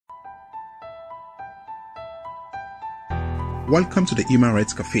Welcome to the Human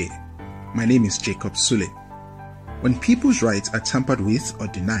Rights Café. My name is Jacob Sule. When people's rights are tampered with or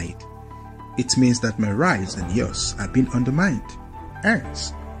denied, it means that my rights and yours are being undermined.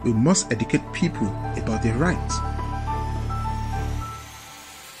 Hence, we must educate people about their rights.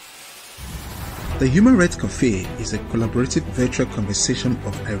 The Human Rights Café is a collaborative virtual conversation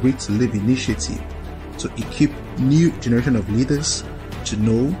of a Right to Live initiative to equip new generation of leaders to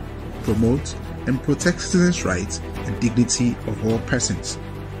know, promote, and protect citizens' rights and dignity of all persons.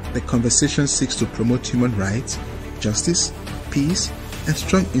 The conversation seeks to promote human rights, justice, peace, and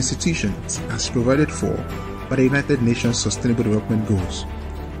strong institutions as provided for by the United Nations Sustainable Development Goals.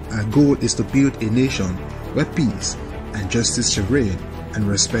 Our goal is to build a nation where peace and justice shall reign and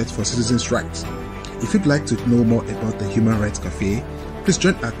respect for citizens' rights. If you'd like to know more about the Human Rights Café, please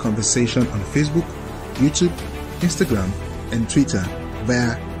join our conversation on Facebook, YouTube, Instagram, and Twitter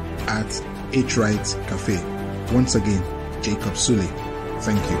via @HRightsCafe. Once again, Jacob Sule.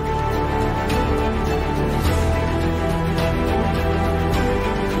 Thank you.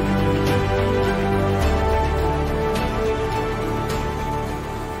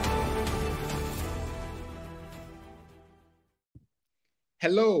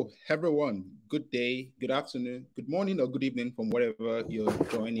 Hello, everyone. Good day, good afternoon, good morning, or good evening from wherever you're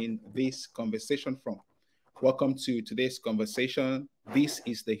joining this conversation from. Welcome to today's conversation. This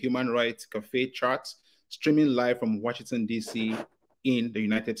is the Human Rights Café chart, streaming live from Washington, D.C. in the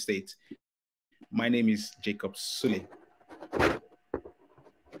United States. My name is Jacob Sule.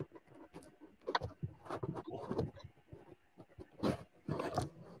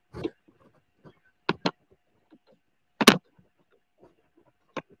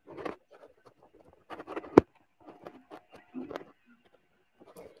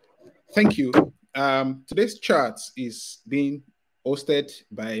 Thank you. Today's chart is being hosted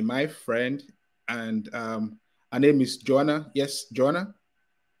by my friend, and her name is Joanna. Yes, Joanna?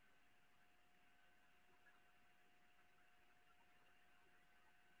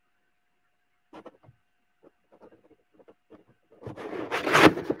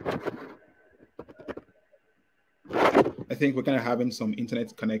 I think we're kind of having some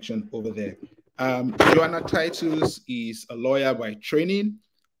internet connection over there. Joanna Titles is a lawyer by training.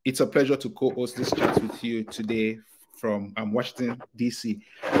 It's a pleasure to co-host this chat with you today from Washington, D.C.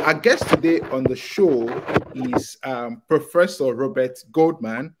 Our guest today on the show is Professor Robert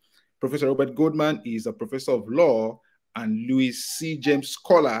Goldman. Professor Robert Goldman is a professor of law and Louis C. James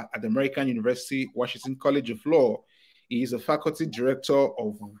Scholar at the American University Washington College of Law. He is a faculty director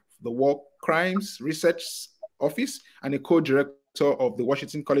of the War Crimes Research Office and a co-director of the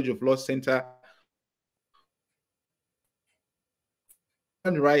Washington College of Law Center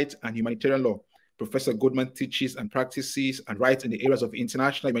on Right and Humanitarian Law. Professor Goldman teaches and practices and writes in the areas of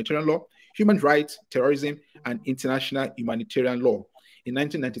international humanitarian law, human rights, terrorism, and international humanitarian law. In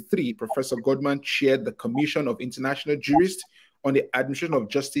 1993, Professor Goldman chaired the Commission of International Jurists on the Administration of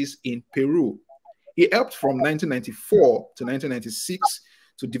Justice in Peru. He helped from 1994 to 1996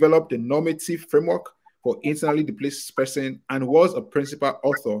 to develop the normative framework for internally displaced persons and was a principal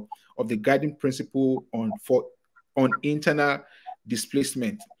author of the guiding principle on internal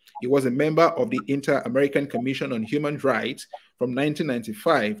displacement. He was a member of the Inter-American Commission on Human Rights from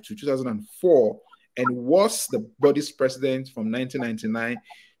 1995 to 2004 and was the body's president from 1999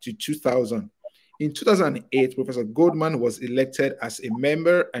 to 2000. In 2008, Professor Goldman was elected as a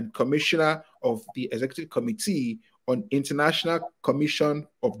member and commissioner of the Executive Committee on International Commission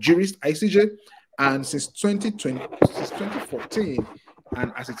of Jurists, ICJ, and since 2014,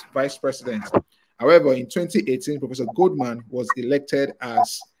 and as its vice president. However, in 2018, Professor Goldman was elected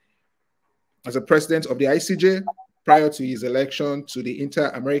as a president of the ICJ. Prior to his election to the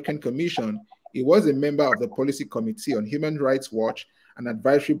Inter-American Commission, he was a member of the Policy Committee on Human Rights Watch and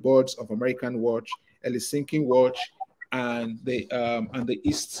advisory boards of American Watch, Helsinki Watch, and the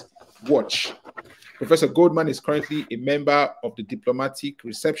East Watch. Professor Goldman is currently a member of the Diplomatic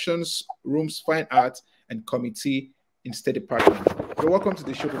Receptions Rooms, Fine Arts, and Committee in State Department. So welcome to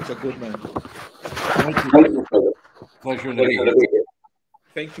the show, Professor Goldman. Thank you. Pleasure to be here.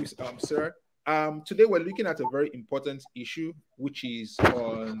 Thank you, sir. Today we're looking at a very important issue, which is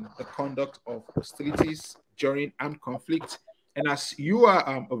on the conduct of hostilities during armed conflict. And as you are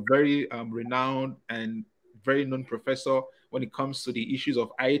a very renowned and very known professor when it comes to the issues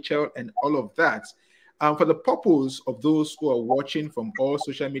of IHL and all of that, for the purpose of those who are watching from all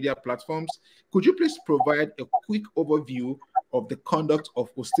social media platforms, could you please provide a quick overview of the conduct of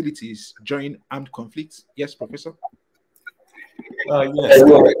hostilities during armed conflicts? Yes, Professor? Yes,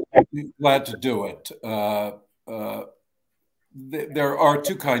 I'm glad to do it. There are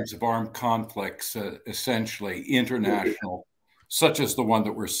two kinds of armed conflicts, essentially international such as the one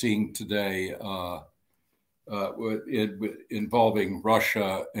that we're seeing today involving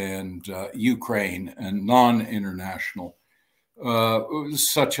Russia and Ukraine, and non-international,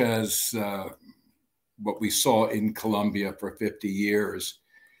 such as what we saw in Colombia for 50 years,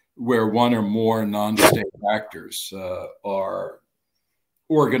 where one or more non-state actors are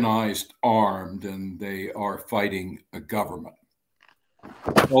organized, armed, and they are fighting a government.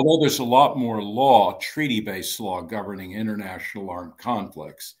 Although there's a lot more law, treaty-based law governing international armed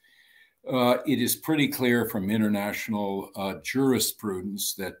conflicts, it is pretty clear from international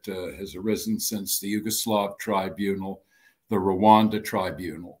jurisprudence that has arisen since the Yugoslav Tribunal, the Rwanda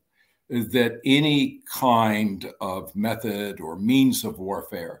Tribunal, that any kind of method or means of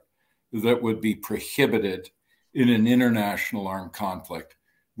warfare that would be prohibited in an international armed conflict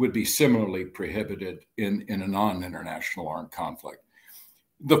would be similarly prohibited in a non-international armed conflict.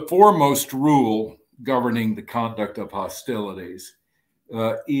 The foremost rule governing the conduct of hostilities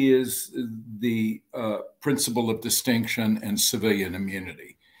is the principle of distinction and civilian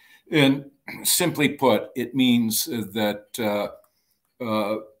immunity. And simply put, it means that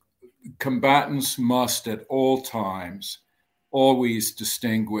combatants must at all times always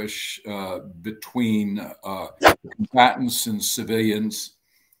distinguish between combatants and civilians,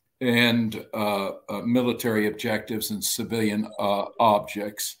 and military objectives and civilian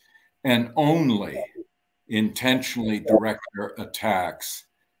objects, and only intentionally direct their attacks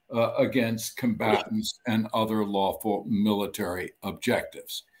against combatants and other lawful military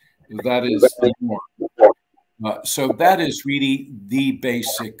objectives. That is the norm. So that is really the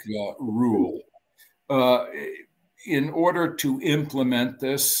basic rule. In order to implement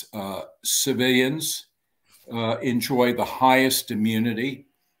this, civilians enjoy the highest immunity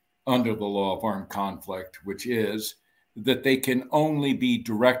under the law of armed conflict, which is that they can only be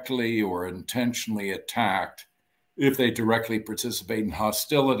directly or intentionally attacked if they directly participate in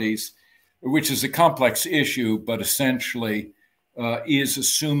hostilities, which is a complex issue, but essentially is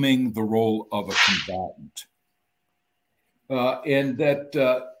assuming the role of a combatant. And that,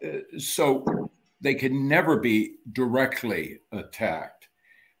 so they can never be directly attacked.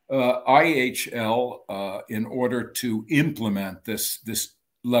 IHL, in order to implement this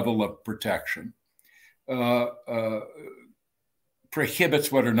level of protection,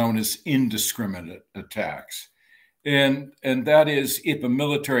 prohibits what are known as indiscriminate attacks. And that is if a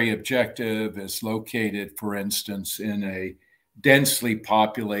military objective is located, for instance, in a densely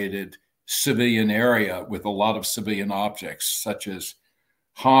populated civilian area with a lot of civilian objects, such as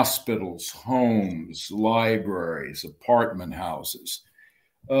hospitals, homes, libraries, apartment houses,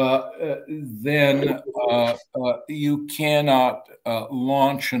 then you cannot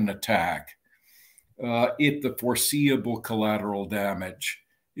launch an attack if the foreseeable collateral damage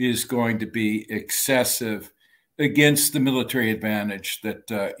is going to be excessive against the military advantage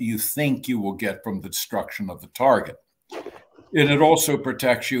that you think you will get from the destruction of the target. And it also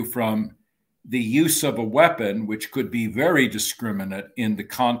protects you from the use of a weapon, which could be very discriminate in the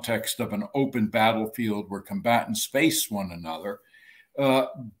context of an open battlefield where combatants face one another.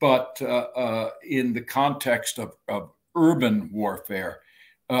 But in the context of urban warfare,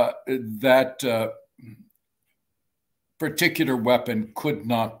 that particular weapon could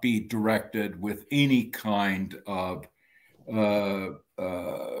not be directed with any kind of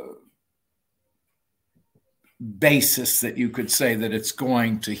basis that you could say that it's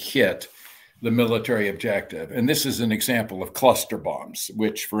going to hit the military objective. And this is an example of cluster bombs,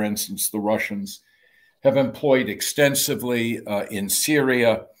 which, for instance, the Russians have employed extensively in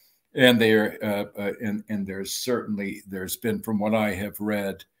Syria, and there's been, from what I have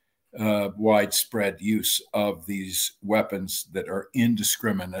read, widespread use of these weapons that are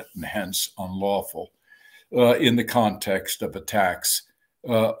indiscriminate and hence unlawful in the context of attacks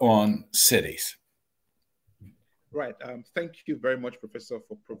on cities. Right. Thank you very much, Professor,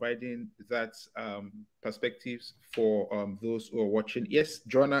 for providing that perspectives for those who are watching. Yes,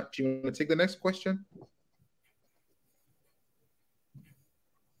 Joanna, do you want to take the next question?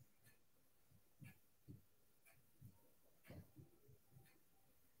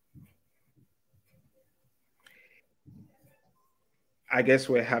 I guess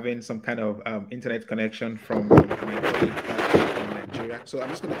we're having some kind of internet connection from my colleague in Nigeria. So I'm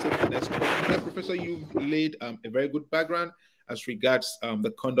just going to take the next question. Professor, you've laid a very good background as regards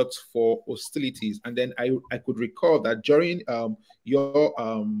the conduct for hostilities. And then I could recall that during your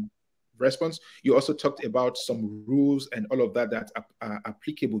response, you also talked about some rules and all of that are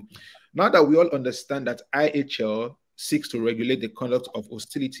applicable. Now that we all understand that IHL seeks to regulate the conduct of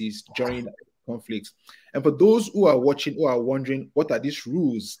hostilities during conflicts. And for those who are watching, who are wondering, what are these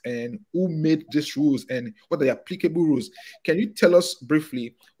rules and who made these rules and what are the applicable rules, can you tell us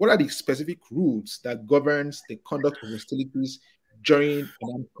briefly what are the specific rules that governs the conduct of hostilities during an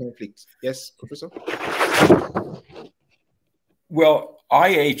armed conflict? Yes, Professor? Well,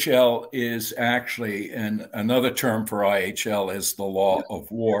 IHL is actually, and another term for IHL is the law of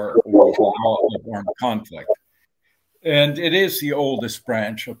war or the law of armed conflict. And it is the oldest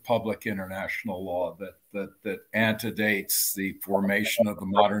branch of public international law that antedates the formation of the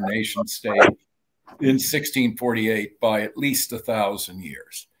modern nation state in 1648 by at least 1,000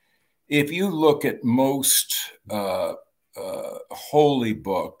 years. If you look at most holy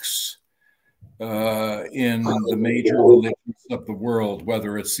books in the major religions of the world,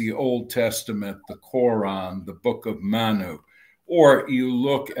 whether it's the Old Testament, the Quran, the Book of Manu, or you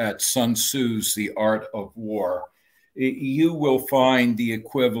look at Sun Tzu's The Art of War, you will find the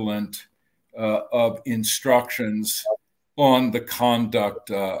equivalent of instructions on the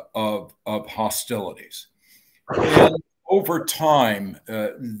conduct of hostilities. And over time,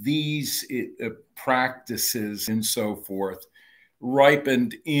 these practices and so forth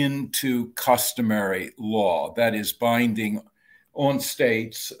ripened into customary law, that is binding on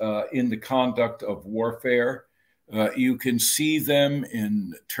states in the conduct of warfare. You can see them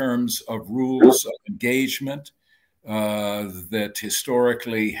in terms of rules of engagement that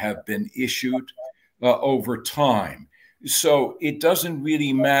historically have been issued over time. So it doesn't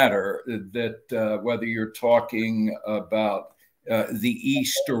really matter that whether you're talking about the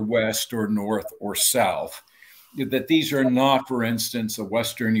East or West or North or South, that these are not, for instance, a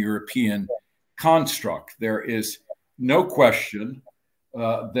Western European construct. There is no question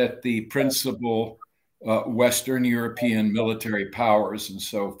that the principal Western European military powers and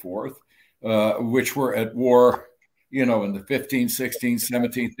so forth, which were at war, in the 15th, 16th,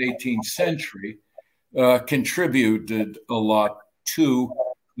 17th, 18th century, contributed a lot to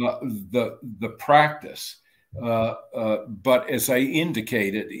the practice. But as I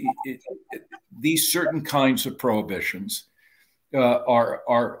indicated, these certain kinds of prohibitions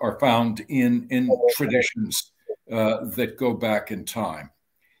are found in traditions that go back in time.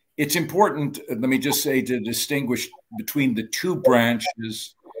 It's important, let me just say, to distinguish between the two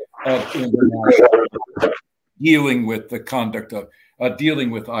branches of international dealing with the conduct of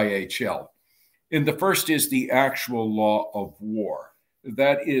dealing with IHL. And the first is the actual law of war.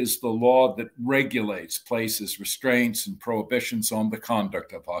 That is the law that regulates, places restraints and prohibitions on the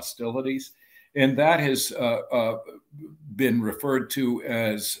conduct of hostilities. And that has been referred to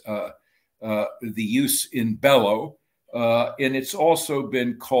as the jus in bello. And it's also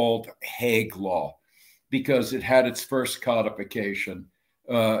been called Hague Law because it had its first codification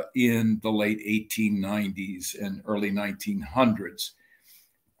in the late 1890s and early 1900s.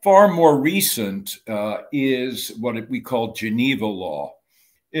 Far more recent is what we call Geneva Law.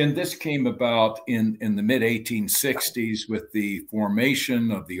 And this came about in the mid-1860s with the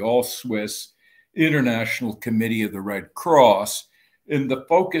formation of the All-Swiss International Committee of the Red Cross. And the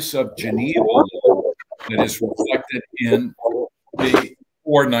focus of Geneva Law that is reflected in the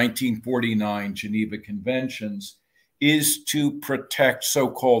 1949 Geneva Conventions is to protect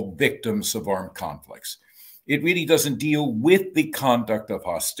so-called victims of armed conflicts. It really doesn't deal with the conduct of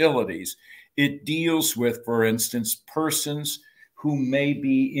hostilities. It deals with, for instance, persons who may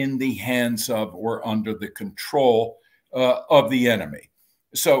be in the hands of or under the control of the enemy.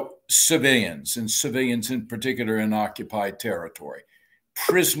 So civilians, and civilians in particular in occupied territory,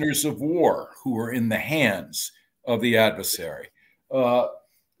 prisoners of war who are in the hands of the adversary,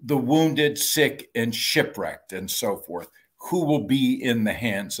 the wounded, sick, and shipwrecked, and so forth, who will be in the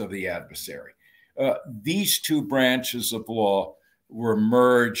hands of the adversary. These two branches of law were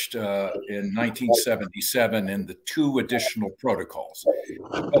merged in 1977 in the two additional protocols.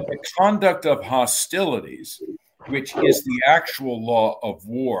 But the conduct of hostilities, which is the actual law of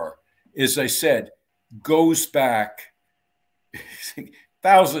war, as I said, goes back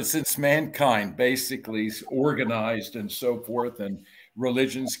thousands since mankind basically organized and so forth, and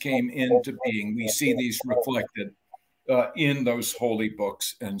religions came into being. We see these reflected in those holy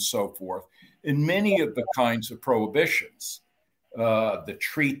books and so forth. In many of the kinds of prohibitions, the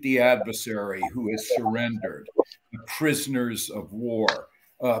treat the adversary who has surrendered, the prisoners of war,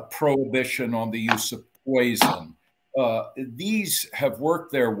 prohibition on the use of poison, these have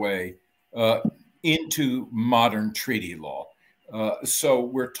worked their way into modern treaty law. So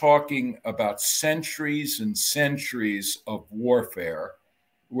we're talking about centuries and centuries of warfare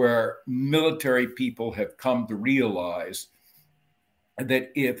where military people have come to realize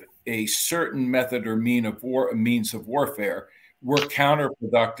that if a certain method or means of warfare were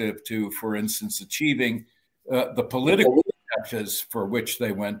counterproductive to, for instance, achieving the political objectives for which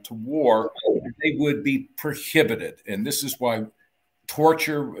they went to war, they would be prohibited. And this is why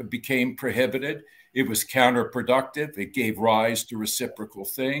torture became prohibited. It was counterproductive. It gave rise to reciprocal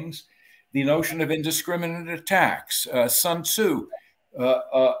things. The notion of indiscriminate attacks. Sun Tzu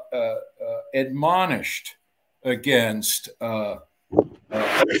admonished against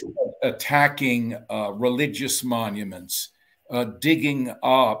attacking religious monuments, digging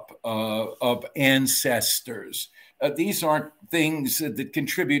up of ancestors. These aren't things that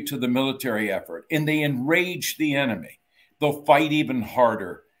contribute to the military effort, and they enrage the enemy. They'll fight even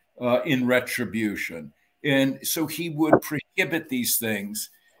harder in retribution. And so he would prohibit these things.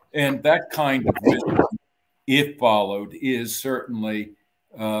 And that kind of wisdom, if followed, is certainly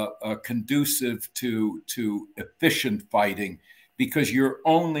conducive to efficient fighting, because you're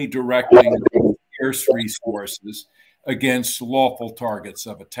only directing scarce resources against lawful targets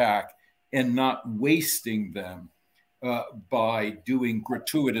of attack and not wasting them by doing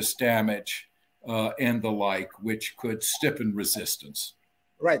gratuitous damage and the like, which could stiffen resistance.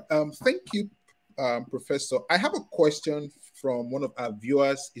 Right. Thank you, Professor. I have a question from one of our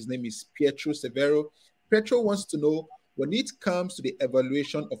viewers. His name is Pietro Severo. Pietro wants to know, when it comes to the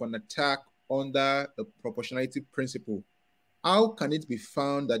evaluation of an attack under the proportionality principle, how can it be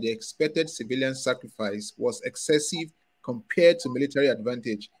found that the expected civilian sacrifice was excessive compared to military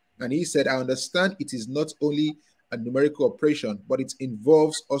advantage? And he said, I understand it is not only a numerical operation, but it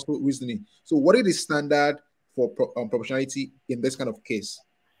involves also reasoning. So what is the standard for proportionality in this kind of case?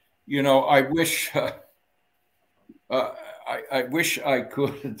 You know, I wish I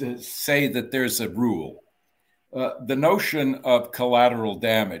could say that there's a rule. The notion of collateral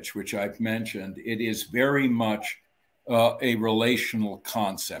damage, which I've mentioned, it is very much a relational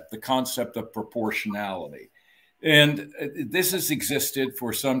concept, the concept of proportionality. And this has existed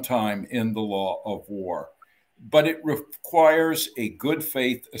for some time in the law of war, but it requires a good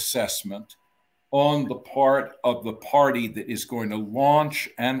faith assessment on the part of the party that is going to launch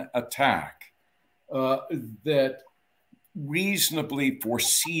an attack, that reasonably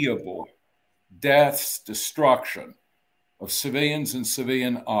foreseeable deaths, destruction of civilians and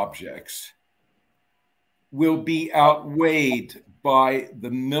civilian objects will be outweighed by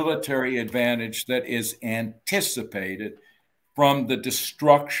the military advantage that is anticipated from the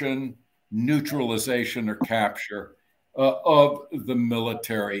destruction, neutralization, or capture of the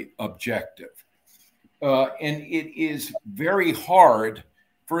military objective. And it is very hard,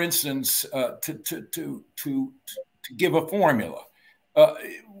 for instance, to give a formula.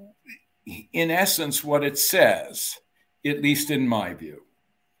 In essence, what it says, at least in my view,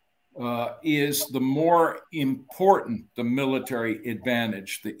 is the more important the military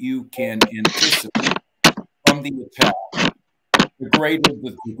advantage that you can anticipate from the attack, the greater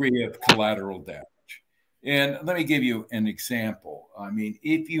the degree of collateral damage. And let me give you an example. I mean,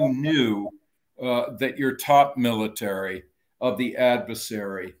 if you knew that your top military of the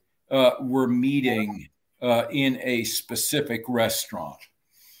adversary were meeting in a specific restaurant,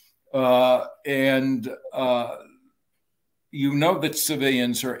 and you know that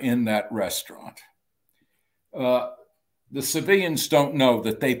civilians are in that restaurant. The civilians don't know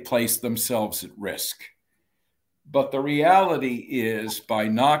that they place themselves at risk. But the reality is, by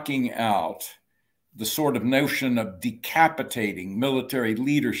knocking out the sort of notion of decapitating military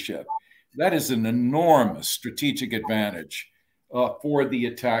leadership, that is an enormous strategic advantage for the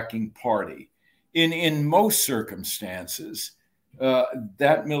attacking party. In most circumstances,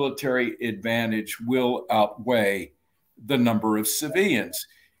 that military advantage will outweigh the number of civilians.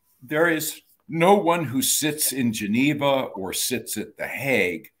 There is no one who sits in Geneva or sits at The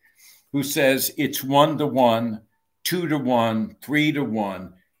Hague who says it's 1-to-1, 2-to-1,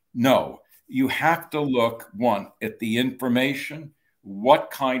 3-to-1. No, you have to look, one, at the information, what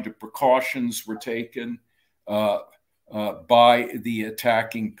kind of precautions were taken by the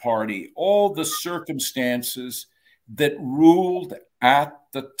attacking party, all the circumstances that ruled at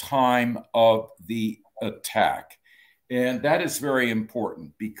the time of the attack. And that is very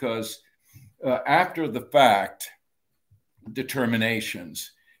important, because after the fact,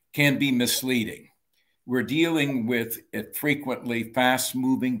 determinations can be misleading. We're dealing with frequently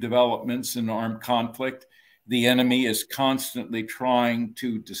fast-moving developments in armed conflict. The enemy is constantly trying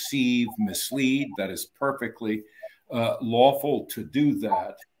to deceive, mislead. That is perfectly lawful to do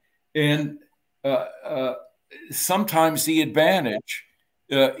that. And sometimes the advantage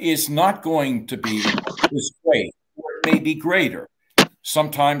is not going to be as great, or it may be greater.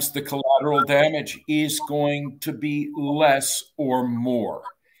 Sometimes the collateral damage is going to be less or more.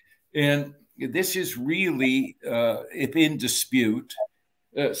 And this is really, if in dispute,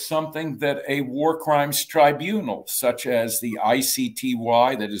 something that a war crimes tribunal, such as the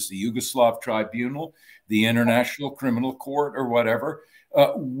ICTY, that is the Yugoslav Tribunal, the International Criminal Court, or whatever,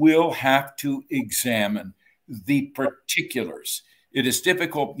 will have to examine the particulars. It is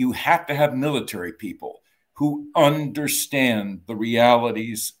difficult. You have to have military people who understand the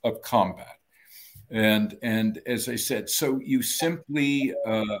realities of combat. And as I said, so you simply,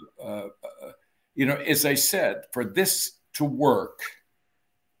 as I said, for this to work,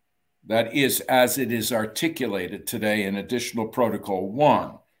 that is, as it is articulated today in Additional Protocol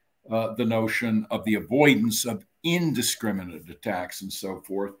 1, the notion of the avoidance of indiscriminate attacks and so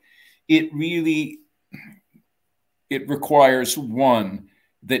forth, it requires, one,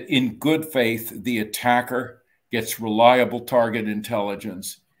 that in good faith, the attacker gets reliable target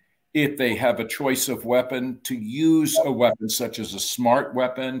intelligence. If they have a choice of weapon, to use a weapon such as a smart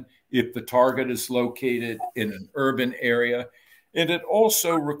weapon, if the target is located in an urban area. And it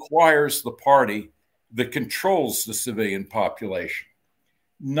also requires the party that controls the civilian population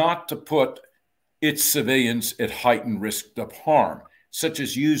not to put its civilians at heightened risk of harm, such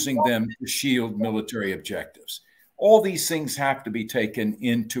as using them to shield military objectives. All these things have to be taken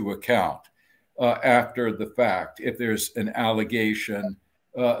into account after the fact. If there's an allegation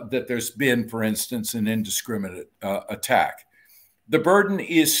that there's been, for instance, an indiscriminate attack. The burden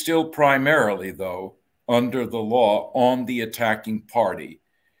is still primarily, though, under the law on the attacking party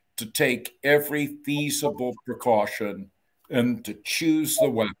to take every feasible precaution and to choose the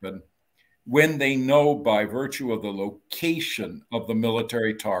weapon when they know by virtue of the location of the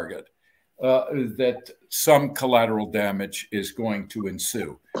military target that some collateral damage is going to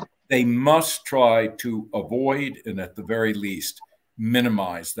ensue. They must try to avoid and at the very least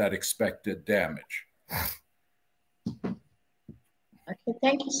minimize that expected damage. Okay,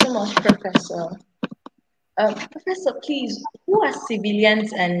 thank you so much, Professor. Professor, please, who are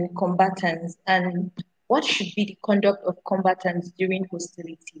civilians and combatants, and what should be the conduct of combatants during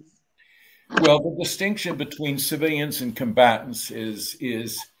hostilities? Well, the distinction between civilians and combatants is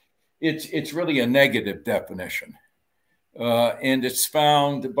it's really a negative definition. And it's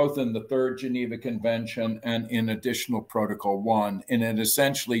found both in the Third Geneva Convention and in Additional Protocol 1. And it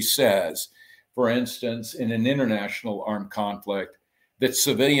essentially says, for instance, in an international armed conflict, that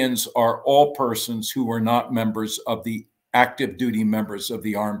civilians are all persons who are not members of the active duty members of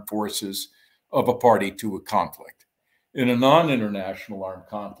the armed forces of a party to a conflict. In a non-international armed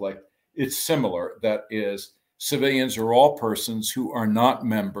conflict, it's similar. That is, civilians are all persons who are not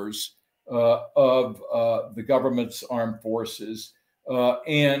members of the government's armed forces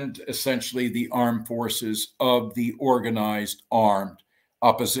and essentially the armed forces of the organized armed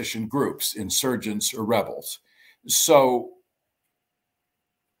opposition groups, insurgents or rebels. So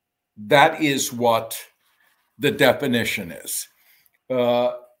that is what the definition is.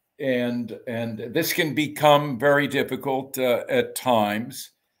 And this can become very difficult at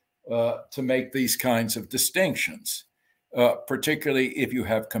times to make these kinds of distinctions, particularly if you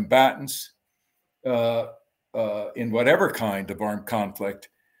have combatants in whatever kind of armed conflict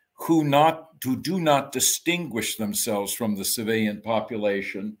who do not distinguish themselves from the civilian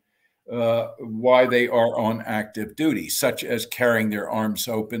population while they are on active duty, such as carrying their arms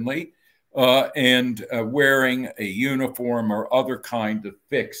openly and wearing a uniform or other kind of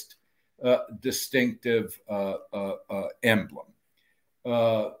fixed distinctive emblem.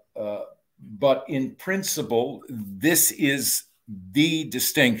 But in principle, this is the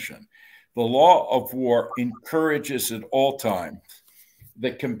distinction. The law of war encourages at all times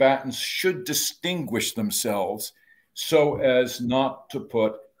that combatants should distinguish themselves so as not to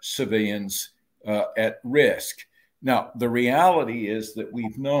put civilians at risk. Now, the reality is that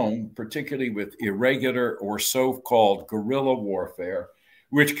we've known, particularly with irregular or so-called guerrilla warfare,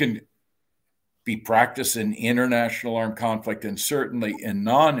 which can be practiced in international armed conflict and certainly in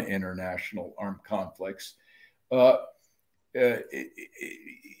non-international armed conflicts,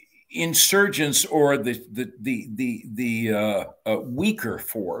 insurgents or the weaker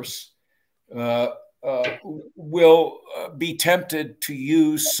force will be tempted to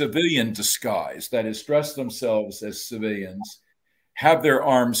use civilian disguise, that is, dress themselves as civilians, have their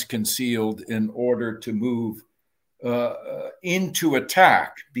arms concealed in order to move into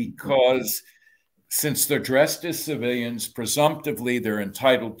attack, because since they're dressed as civilians, presumptively they're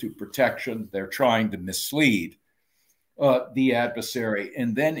entitled to protection. They're trying to mislead the adversary.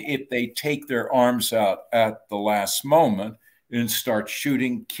 And then if they take their arms out at the last moment and start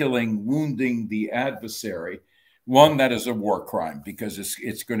shooting, killing, wounding the adversary, one, that is a war crime because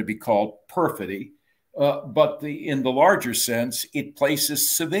it's going to be called perfidy. But in the larger sense, it places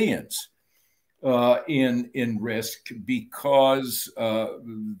civilians in risk because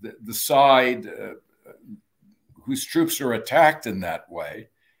the side whose troops are attacked in that way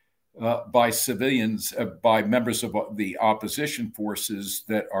by civilians, by members of the opposition forces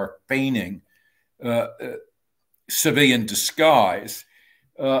that are feigning civilian disguise,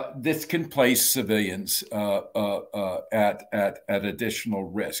 this can place civilians at additional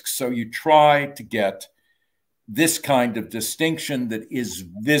risk. So you try to get this kind of distinction that is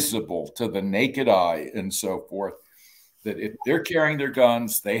visible to the naked eye and so forth, that if they're carrying their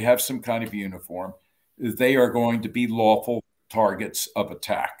guns, they have some kind of uniform, they are going to be lawful targets of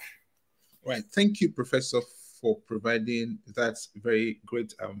attack. Right. Thank you, Professor, for providing that very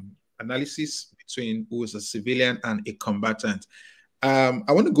great analysis between who is a civilian and a combatant. I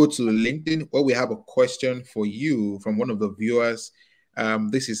want to go to LinkedIn where we have a question for you from one of the viewers.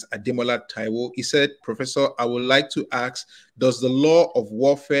 This is Ademola Taiwo. He said, Professor, I would like to ask, does the law of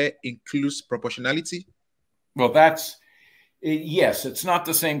warfare include proportionality? Well, yes, it's not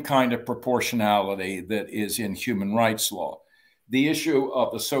the same kind of proportionality that is in human rights law. The issue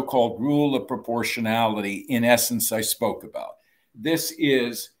of the so-called rule of proportionality, in essence, I spoke about. This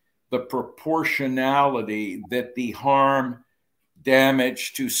is the proportionality that the harm,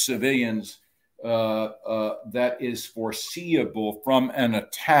 damage to civilians that is foreseeable from an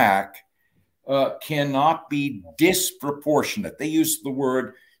attack cannot be disproportionate. They use the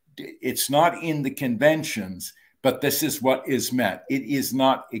word, it's not in the conventions, but this is what is meant. It is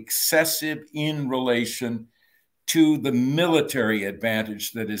not excessive in relation to the military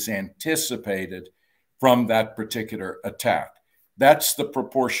advantage that is anticipated from that particular attack. That's the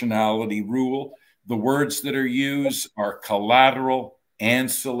proportionality rule. The words that are used are collateral,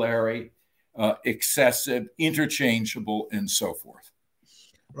 ancillary, excessive, interchangeable, and so forth.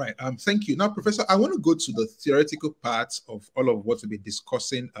 Right. Thank you. Now, Professor, I want to go to the theoretical parts of all of what we've been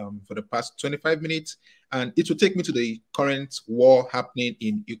discussing for the past 25 minutes. And it will take me to the current war happening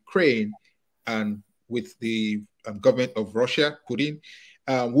in Ukraine and with the government of Russia, Putin.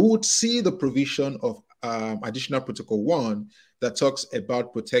 We would see the provision of additional protocol 1 that talks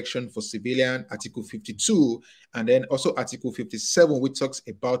about protection for civilian, Article 52, and then also Article 57, which talks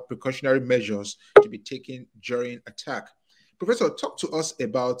about precautionary measures to be taken during attack. Professor, talk to us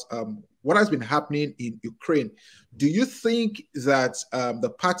about what has been happening in Ukraine. Do you think that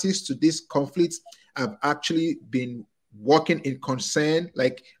the parties to this conflict have actually been working in concern?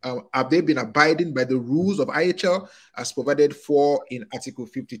 Like, have they been abiding by the rules of IHL as provided for in Article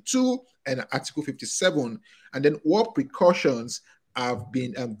 52 and Article 57? And then what precautions have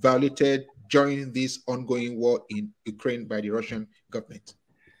been violated during this ongoing war in Ukraine by the Russian government?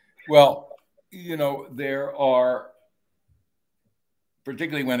 Well, you know, there are,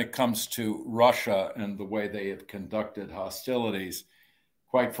 particularly when it comes to Russia and the way they have conducted hostilities,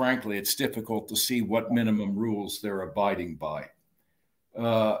 quite frankly, it's difficult to see what minimum rules they're abiding by.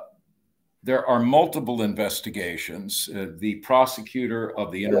 There are multiple investigations. The prosecutor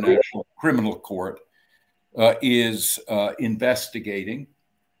of the International Criminal Court is investigating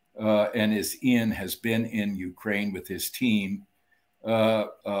and has been in Ukraine with his team,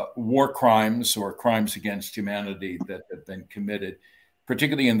 war crimes or crimes against humanity that have been committed,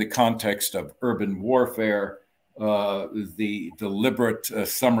 particularly in the context of urban warfare, the deliberate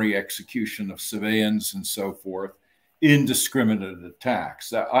summary execution of civilians and so forth, indiscriminate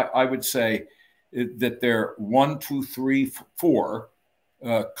attacks. I would say that there are 1, 2, 3, 4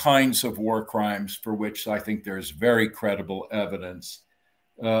 kinds of war crimes for which I think there's very credible evidence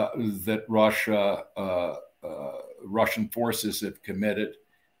that Russian forces have committed,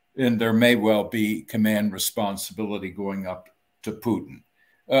 and there may well be command responsibility going up to Putin.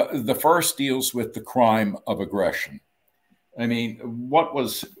 The first deals with the crime of aggression. I mean,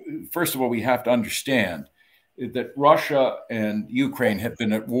 first of all, we have to understand that Russia and Ukraine have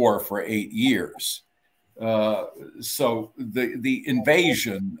been at war for 8 years. So the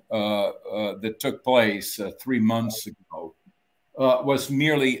invasion that took place 3 months ago was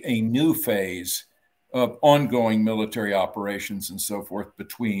merely a new phase of ongoing military operations and so forth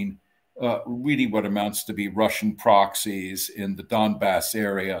between really what amounts to be Russian proxies in the Donbass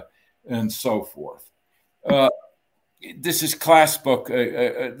area and so forth. This is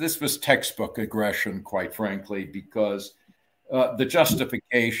this was textbook aggression, quite frankly, because the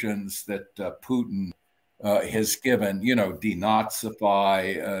justifications that Putin has given, you know, denazify,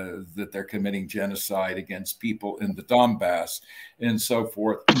 that they're committing genocide against people in the Donbass and so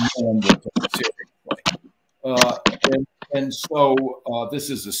forth, no one will take seriously. And so this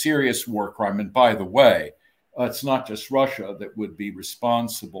is a serious war crime. And by the way, it's not just Russia that would be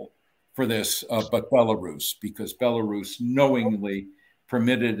responsible for this, but Belarus, because Belarus knowingly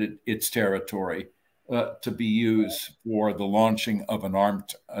permitted its territory to be used for the launching of an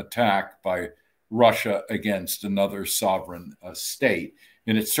armed attack by Russia against another sovereign state.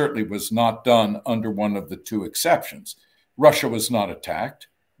 And it certainly was not done under one of the two exceptions. Russia was not attacked,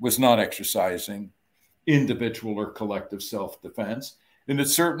 was not exercising individual or collective self-defense, and it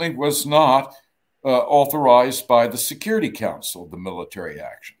certainly was not authorized by the Security Council, the military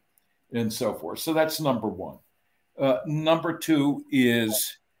action, and so forth. So that's number one. Number two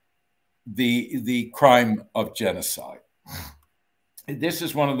is the crime of genocide. This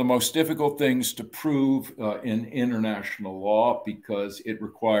is one of the most difficult things to prove in international law because it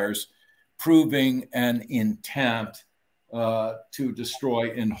requires proving an intent to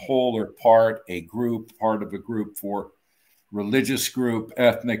destroy in whole or part a group, part of a group for religious group,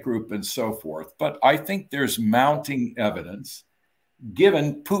 ethnic group, and so forth. But I think there's mounting evidence,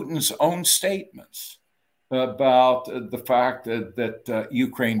 given Putin's own statements about the fact that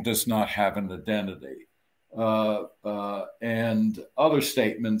Ukraine does not have an identity, and other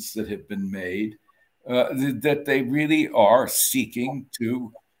statements that have been made, that they really are seeking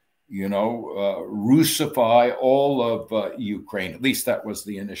to, Russify all of Ukraine. At least that was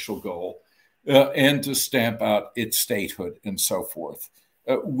the initial goal, and to stamp out its statehood and so forth.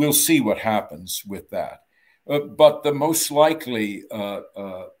 We'll see what happens with that. But the most likely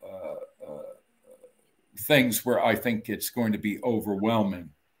things where I think it's going to be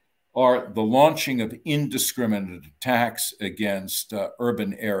overwhelming are the launching of indiscriminate attacks against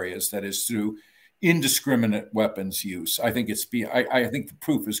urban areas, that is through indiscriminate weapons use. I think the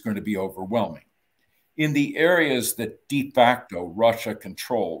proof is going to be overwhelming. In the areas that de facto Russia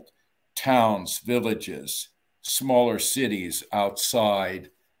controlled, towns, villages, smaller cities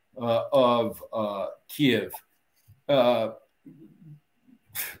outside of Kiev,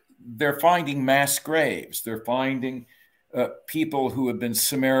 they're finding mass graves. They're finding people who have been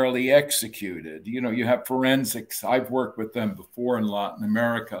summarily executed. You have forensics. I've worked with them before in Latin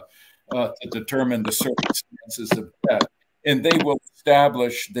America to determine the circumstances of death. And they will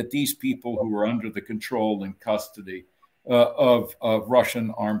establish that these people who were under the control and custody of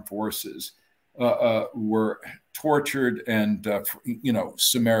Russian armed forces were tortured and,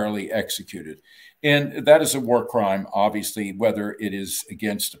 summarily executed. And that is a war crime, obviously, whether it is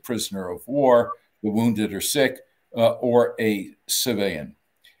against a prisoner of war, the wounded or sick, or a civilian.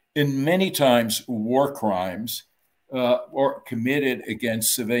 And many times, war crimes or committed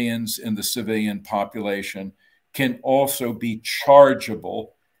against civilians and the civilian population can also be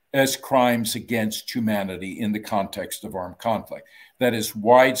chargeable as crimes against humanity in the context of armed conflict. That is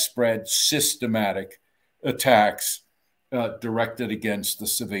widespread, systematic attacks directed against the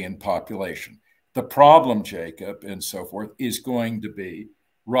civilian population. The problem, Jacob, and so forth, is going to be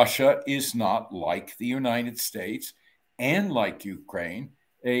Russia is not, like the United States and like Ukraine,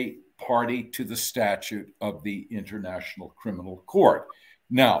 a party to the statute of the International Criminal Court.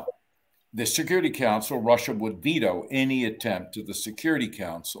 Now, the Security Council, Russia would veto any attempt to the Security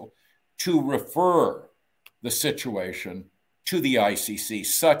Council to refer the situation to the ICC,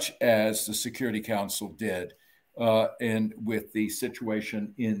 such as the Security Council did and with the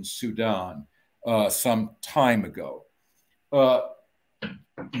situation in Sudan some time ago.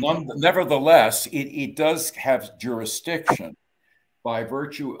 Nevertheless, it does have jurisdiction by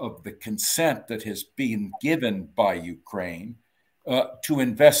virtue of the consent that has been given by Ukraine to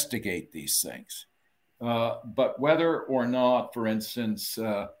investigate these things. But whether or not, for instance,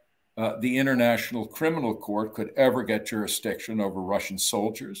 the International Criminal Court could ever get jurisdiction over Russian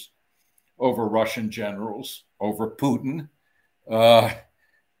soldiers, over Russian generals, over Putin,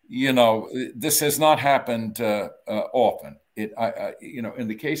 this has not happened often. In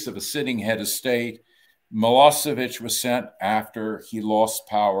the case of a sitting head of state, Milosevic was sent after he lost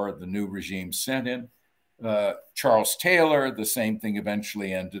power. The new regime sent him. Charles Taylor, the same thing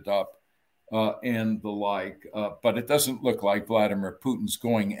eventually ended up, and the like. But it doesn't look like Vladimir Putin's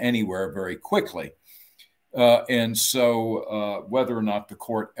going anywhere very quickly. And so whether or not the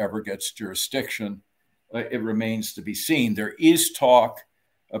court ever gets jurisdiction, it remains to be seen. There is talk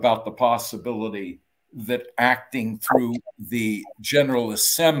about the possibility that acting through the General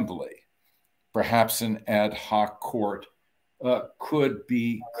Assembly, perhaps an ad hoc court, could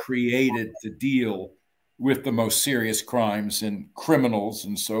be created to deal with the most serious crimes and criminals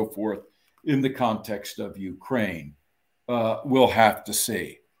and so forth in the context of Ukraine. We'll have to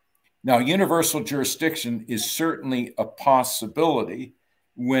see. Now, universal jurisdiction is certainly a possibility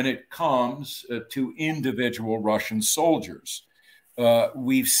when it comes to individual Russian soldiers.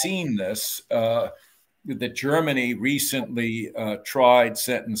 We've seen this, that Germany recently tried,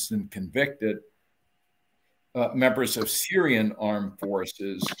 sentenced, and convicted members of Syrian armed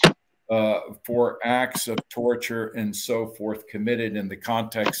forces for acts of torture and so forth committed in the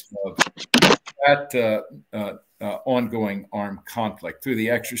context of that ongoing armed conflict through the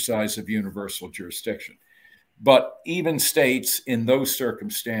exercise of universal jurisdiction. But even states in those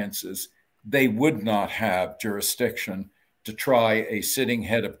circumstances, they would not have jurisdiction to try a sitting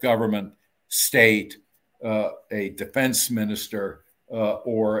head of government, state, a defense minister,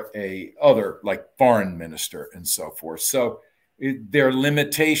 or a other like foreign minister and so forth. So there are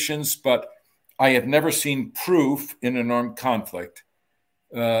limitations, but I have never seen proof in an armed conflict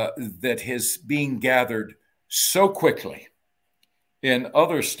that is being gathered so quickly. And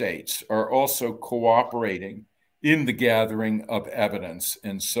other states are also cooperating in the gathering of evidence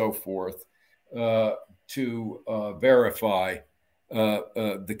and so forth to verify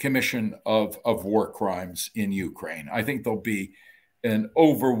the commission of war crimes in Ukraine. I think there'll be an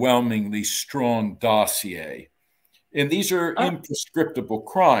overwhelmingly strong dossier. And these are imprescriptible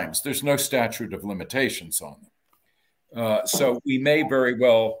crimes. There's no statute of limitations on them. So we may very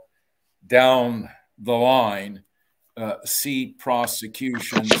well, down the line, see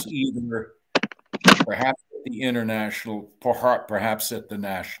prosecutions either perhaps at the international, perhaps at the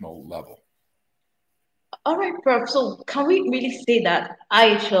national level. All right, Prof. So can we really say that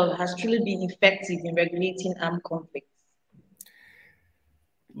IHL has truly been effective in regulating armed conflicts?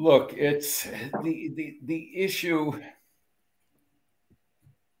 Look, it's the issue.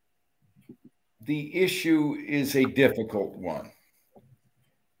 The issue is a difficult one.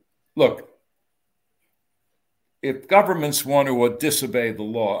 Look, if governments want to disobey the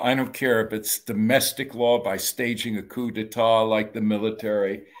law, I don't care if it's domestic law by staging a coup d'etat like the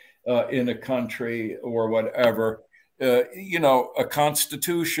military in a country or whatever, a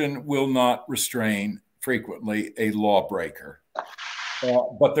constitution will not restrain frequently a lawbreaker.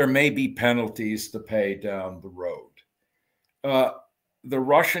 But there may be penalties to pay down the road. The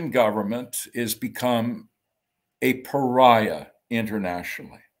Russian government has become a pariah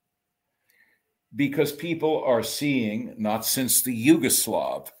internationally because people are seeing, not since the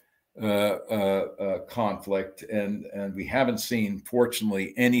Yugoslav conflict, and we haven't seen,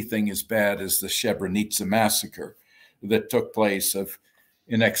 fortunately, anything as bad as the Srebrenica massacre that took place of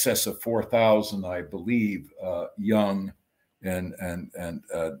in excess of 4,000, I believe, young and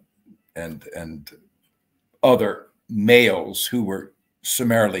other males who were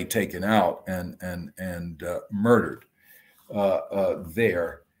summarily taken out and murdered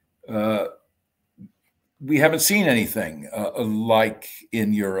there. We haven't seen anything like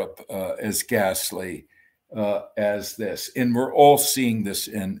in Europe as ghastly as this, and we're all seeing this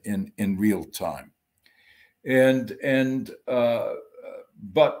in real time. But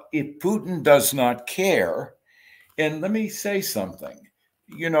if Putin does not care, and let me say something,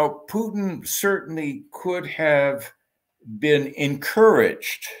 Putin certainly could have been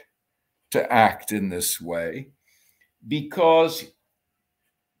encouraged to act in this way because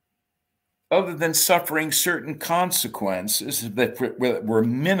other than suffering certain consequences that were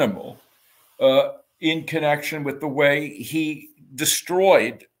minimal in connection with the way he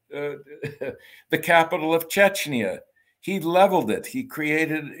destroyed the capital of Chechnya. He leveled it. He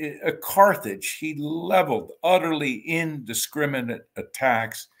created a Carthage. He leveled utterly indiscriminate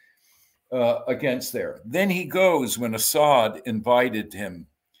attacks against there. Then he goes when Assad invited him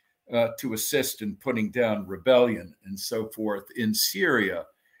to assist in putting down rebellion and so forth in Syria.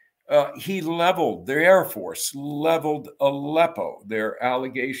 He leveled, their Air Force leveled Aleppo, their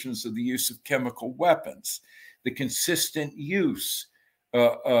allegations of the use of chemical weapons, the consistent use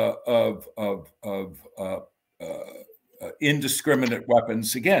of indiscriminate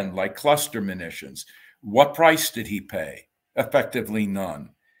weapons, again, like cluster munitions. What price did he pay? Effectively none.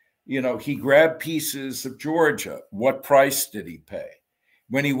 He grabbed pieces of Georgia. What price did he pay?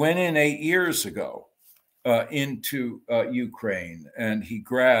 When he went in 8 years ago into Ukraine and he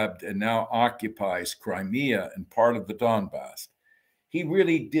grabbed and now occupies Crimea and part of the Donbass, he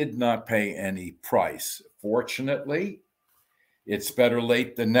really did not pay any price. Fortunately, it's better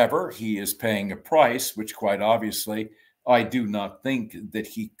late than never. He is paying a price, which quite obviously I do not think that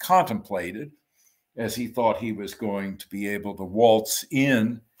he contemplated, as he thought he was going to be able to waltz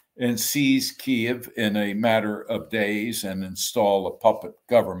in and seize Kiev in a matter of days and install a puppet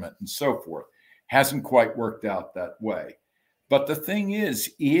government and so forth. Hasn't quite worked out that way. But the thing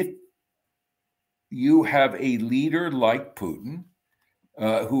is, if you have a leader like Putin,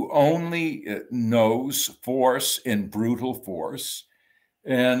 who only knows force and brutal force,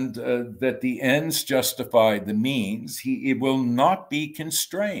 and that the ends justify the means, he will not be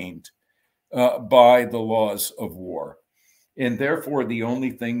constrained by the laws of war. And therefore, the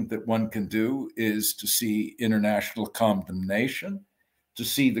only thing that one can do is to see international condemnation, to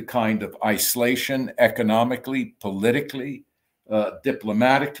see the kind of isolation economically, politically,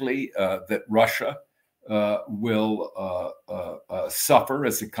 diplomatically that Russia will suffer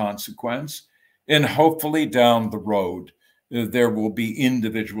as a consequence. And hopefully down the road, there will be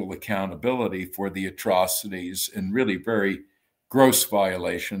individual accountability for the atrocities and really very gross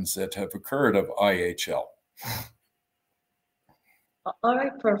violations that have occurred of IHL. All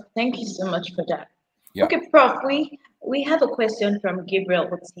right, Prof. Thank you so much for that. Yeah. Okay, Prof. We have a question from Gabriel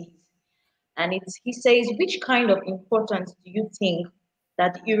Ortiz, and he says, which kind of importance do you think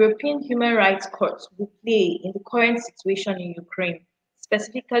that the European Human Rights Court will play in the current situation in Ukraine,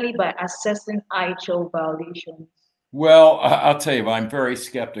 specifically by assessing IHL violations? Well, I'll tell you, I'm very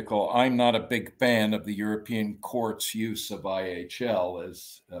skeptical. I'm not a big fan of the European Court's use of IHL,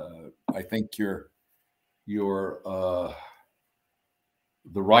 as I think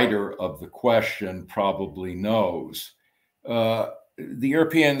the writer of the question probably knows. The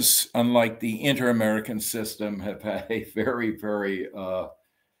Europeans, unlike the inter-American system, have had a very, very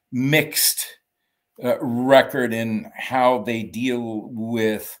mixed record in how they deal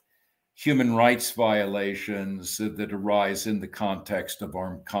with human rights violations that arise in the context of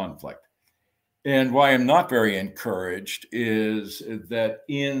armed conflict. And why I'm not very encouraged is that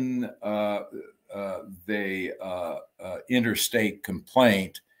in the interstate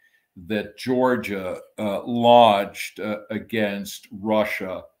complaint that Georgia lodged against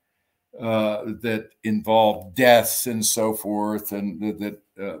Russia that involved deaths and so forth, and that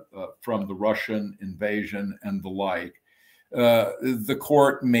from the Russian invasion and the like, the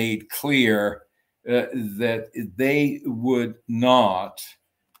court made clear that they would not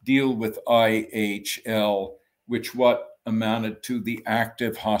deal with IHL, which what amounted to the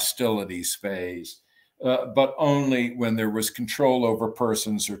active hostilities phase, but only when there was control over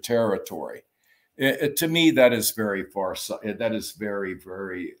persons or territory. To me, that is very far. That is very,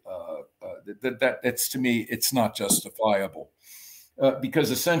 very. That's to me, it's not justifiable,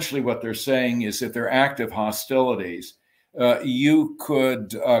 because essentially what they're saying is if they're active hostilities, you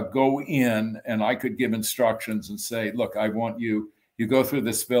could go in and I could give instructions and say, look, I want you go through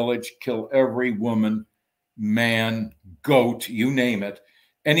this village, kill every woman, man, goat, you name it,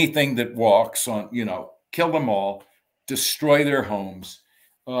 anything that walks on, kill them all, destroy their homes.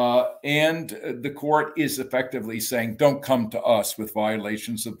 And the court is effectively saying, don't come to us with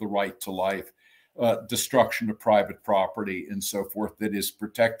violations of the right to life, destruction of private property and so forth that is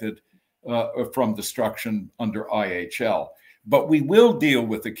protected from destruction under IHL. But we will deal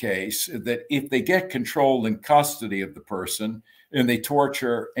with the case that if they get control and custody of the person and they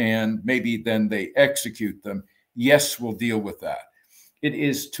torture and maybe then they execute them, yes, we'll deal with that. It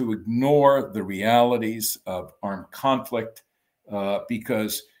is to ignore the realities of armed conflict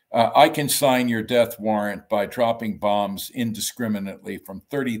because I can sign your death warrant by dropping bombs indiscriminately from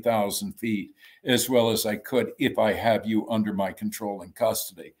 30,000 feet, as well as I could if I have you under my control and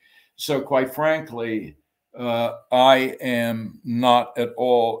custody. So quite frankly, I am not at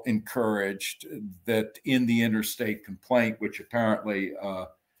all encouraged that in the interstate complaint, which apparently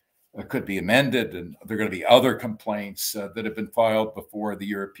could be amended, and there are going to be other complaints that have been filed before the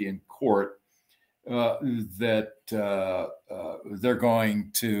European Court, that they're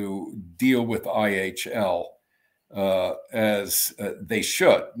going to deal with IHL as they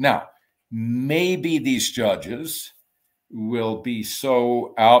should. Now, maybe these judges will be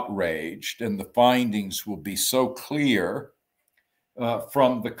so outraged and the findings will be so clear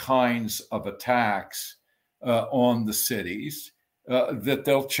from the kinds of attacks on the cities that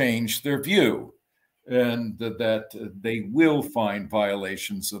they'll change their view and that they will find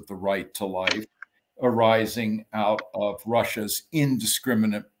violations of the right to life arising out of Russia's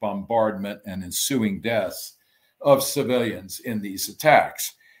indiscriminate bombardment and ensuing deaths of civilians in these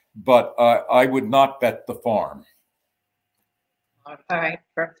attacks. But I would not bet the farm. All right,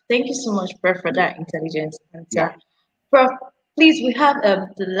 Prof. Thank you so much, Prof, for that intelligent answer. Yeah. Prof, please, we have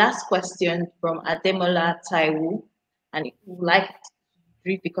the last question from Ademola Taiwu, and we would like to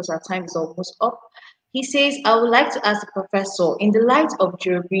brief because our time is almost up. He says, I would like to ask the professor, in the light of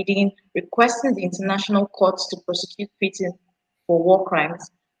Joe Biden requesting the international courts to prosecute Putin for war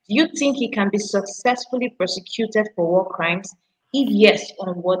crimes, do you think he can be successfully prosecuted for war crimes? If yes,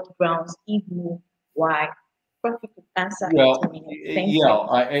 on what grounds? If no, why? Prof, you could answer well, Thank you.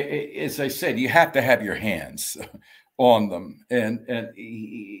 As I said, you have to have your hands on them. And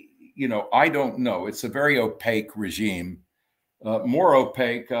I don't know. It's a very opaque regime. More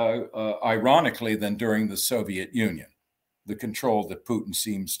opaque, ironically, than during the Soviet Union, the control that Putin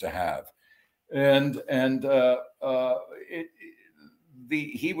seems to have. and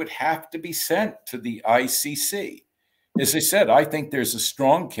he would have to be sent to the ICC. As I said, I think there's a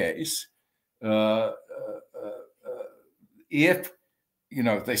strong case if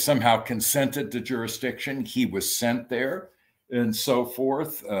they somehow consented to jurisdiction, he was sent there, and so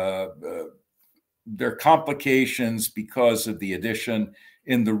forth. There are complications because of the addition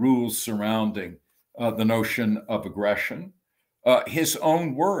in the rules surrounding the notion of aggression. His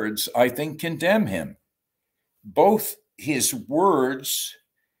own words, I think, condemn him. Both his words,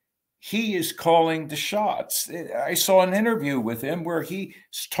 he is calling the shots. I saw an interview with him where he's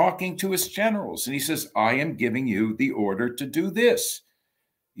talking to his generals, and he says, I am giving you the order to do this.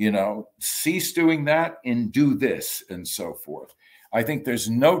 Cease doing that and do this, and so forth. I think there's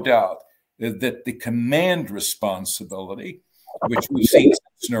no doubt that the command responsibility, which we've seen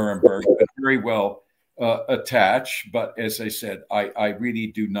since Nuremberg, but very well attached. But as I said, I really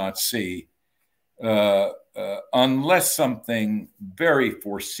do not see, unless something very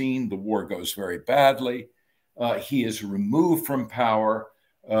foreseen, the war goes very badly, he is removed from power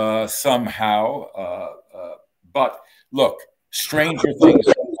somehow. But look, stranger things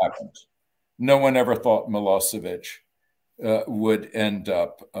have happened. No one ever thought Milosevic would end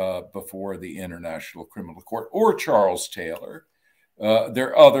up before the International Criminal Court, or Charles Taylor. There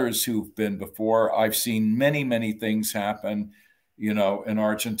are others who've been before. I've seen many, many things happen, in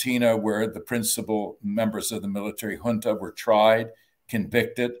Argentina, where the principal members of the military junta were tried,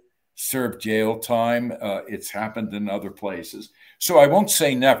 convicted, served jail time. It's happened in other places. So I won't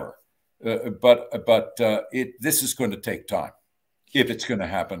say never, but this is going to take time, if it's going to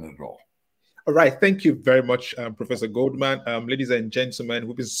happen at all. All right. Thank you very much, Professor Goldman. Ladies and gentlemen,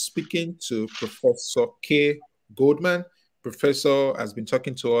 we've been speaking to Professor K. Goldman. Professor has been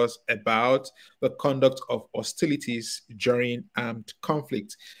talking to us about the conduct of hostilities during armed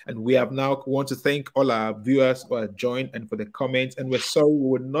conflict. And we have now want to thank all our viewers who have joined and for the comments. And we're sorry we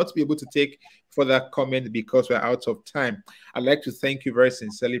will not be able to take further comment because we're out of time. I'd like to thank you very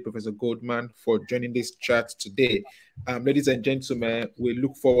sincerely, Professor Goldman, for joining this chat today. Ladies and gentlemen, we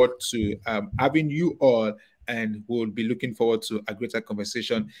look forward to having you all, and we'll be looking forward to a greater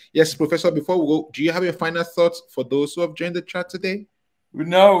conversation. Yes, Professor, before we go, do you have your final thoughts for those who have joined the chat today?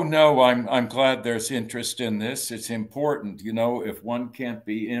 No, I'm glad there's interest in this. It's important, if one can't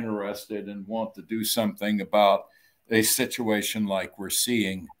be interested and want to do something about a situation like we're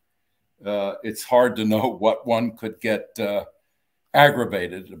seeing, it's hard to know what one could get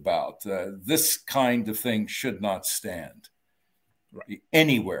aggravated about. This kind of thing should not stand. Right.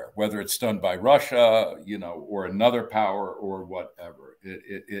 Anywhere, whether it's done by Russia, or another power or whatever.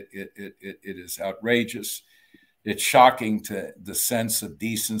 It is outrageous. It's shocking to the sense of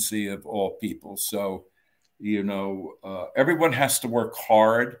decency of all people. So, everyone has to work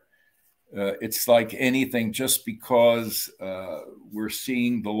hard. It's like anything, just because we're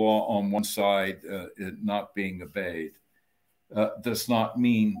seeing the law on one side not being obeyed does not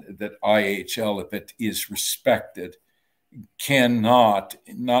mean that IHL, if it is respected, cannot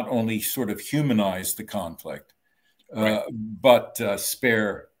not only sort of humanize the conflict, right, but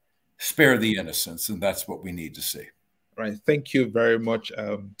spare the innocents, and that's what we need to see. Right. Thank you very much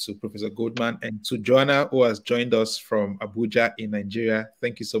to Professor Goldman, and to Joanna, who has joined us from Abuja in Nigeria.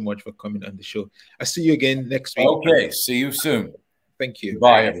 Thank you so much for coming on the show. I'll see you again next week. Okay. See you soon. Thank you.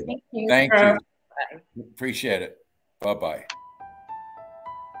 Bye, everyone. Thank you. Bye. Appreciate it. Bye-bye.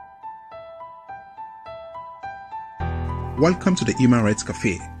 Welcome to the Human Rights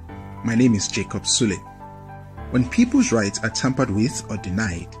Café. My name is Jacob Sule. When people's rights are tampered with or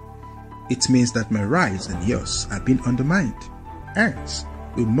denied, it means that my rights and yours are being undermined. Hence,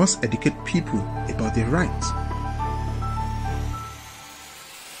 we must educate people about their rights.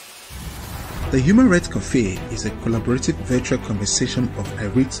 The Human Rights Café is a collaborative virtual conversation of a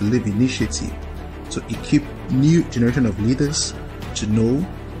Right to Live initiative to equip new generation of leaders to know,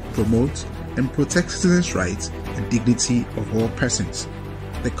 promote, and protect citizens' rights and dignity of all persons.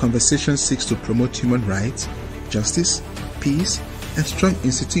 The conversation seeks to promote human rights, justice, peace, and strong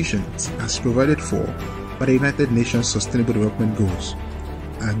institutions as provided for by the United Nations Sustainable Development Goals.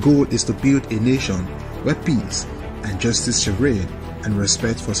 Our goal is to build a nation where peace and justice shall reign and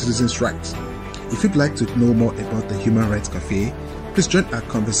respect for citizens' rights. If you'd like to know more about the Human Rights Café, please join our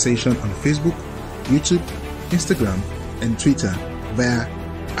conversation on Facebook, YouTube, Instagram, and Twitter via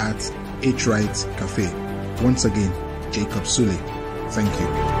 @HRightsCafe. Once again, Jacob Sule. Thank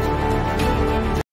you.